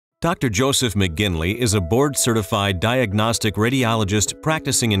Dr. Joseph McGinley is a board-certified diagnostic radiologist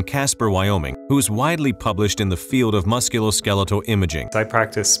practicing in Casper, Wyoming, who's widely published in the field of musculoskeletal imaging. I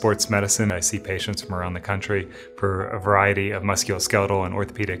practice sports medicine. I see patients from around the country for a variety of musculoskeletal and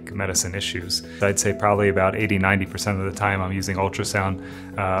orthopedic medicine issues. I'd say probably about 80–90% of the time I'm using ultrasound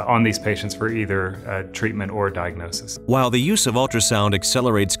on these patients for either treatment or diagnosis. While the use of ultrasound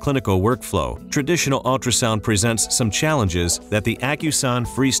accelerates clinical workflow, traditional ultrasound presents some challenges that the ACUSON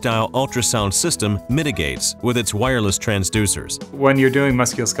Freestyle ultrasound system mitigates with its wireless transducers. When you're doing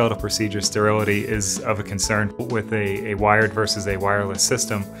musculoskeletal procedures, sterility is of a concern. With a wired versus a wireless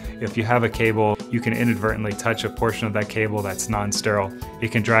system, if you have a cable, you can inadvertently touch a portion of that cable that's non-sterile.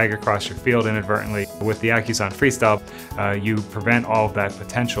 It can drag across your field inadvertently. With the ACUSON Freestyle, you prevent all of that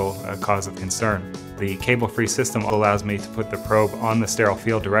potential cause of concern. The cable-free system allows me to put the probe on the sterile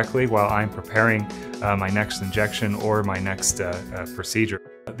field directly while I'm preparing my next injection or my next procedure.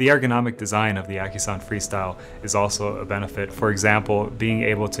 The ergonomic design of the ACUSON Freestyle is also a benefit. For example, being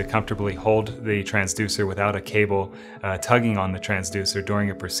able to comfortably hold the transducer without a cable tugging on the transducer during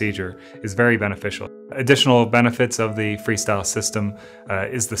a procedure is very beneficial. Additional benefits of the Freestyle system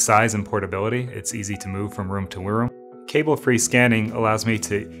is the size and portability. It's easy to move from room to room. Cable-free scanning allows me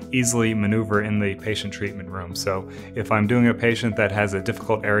to easily maneuver in the patient treatment room. So if I'm doing a patient that has a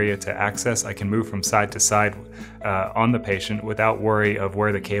difficult area to access, I can move from side to side on the patient without worry of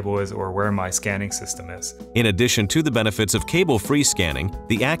where the cable is or where my scanning system is. In addition to the benefits of cable-free scanning,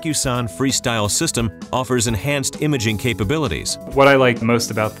 the ACUSON Freestyle system offers enhanced imaging capabilities. What I like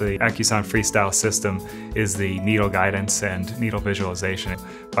most about the ACUSON Freestyle system is the needle guidance and needle visualization.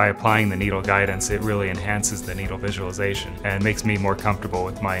 By applying the needle guidance, it really enhances the needle visualization and makes me more comfortable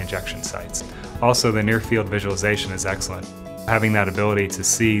with my injection sites. Also, the near-field visualization is excellent. Having that ability to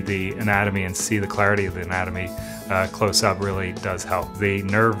see the anatomy and see the clarity of the anatomy close up really does help. The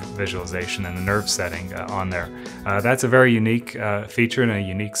nerve visualization and the nerve setting on there, that's a very unique feature and a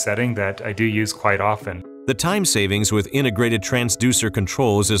unique setting that I do use quite often. The time savings with integrated transducer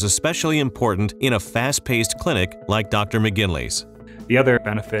controls is especially important in a fast-paced clinic like Dr. McGinley's. The other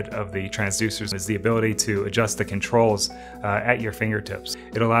benefit of the transducers is the ability to adjust the controls at your fingertips.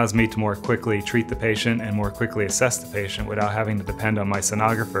 It allows me to more quickly treat the patient and more quickly assess the patient without having to depend on my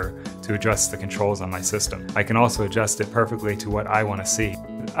sonographer to adjust the controls on my system. I can also adjust it perfectly to what I want to see.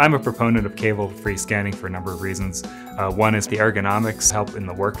 I'm a proponent of cable-free scanning for a number of reasons. One is the ergonomics help in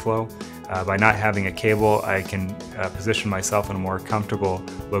the workflow. By not having a cable, I can position myself in a more comfortable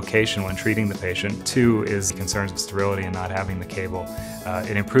location when treating the patient. Two is concerns of sterility and not having the cable.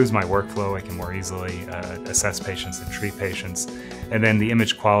 It improves my workflow. I can more easily assess patients and treat patients. And then the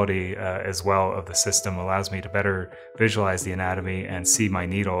image quality as well of the system allows me to better visualize the anatomy and see my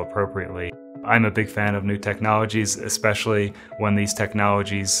needle appropriately. I'm a big fan of new technologies, especially when these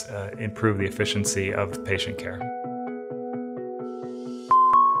technologies improve the efficiency of patient care.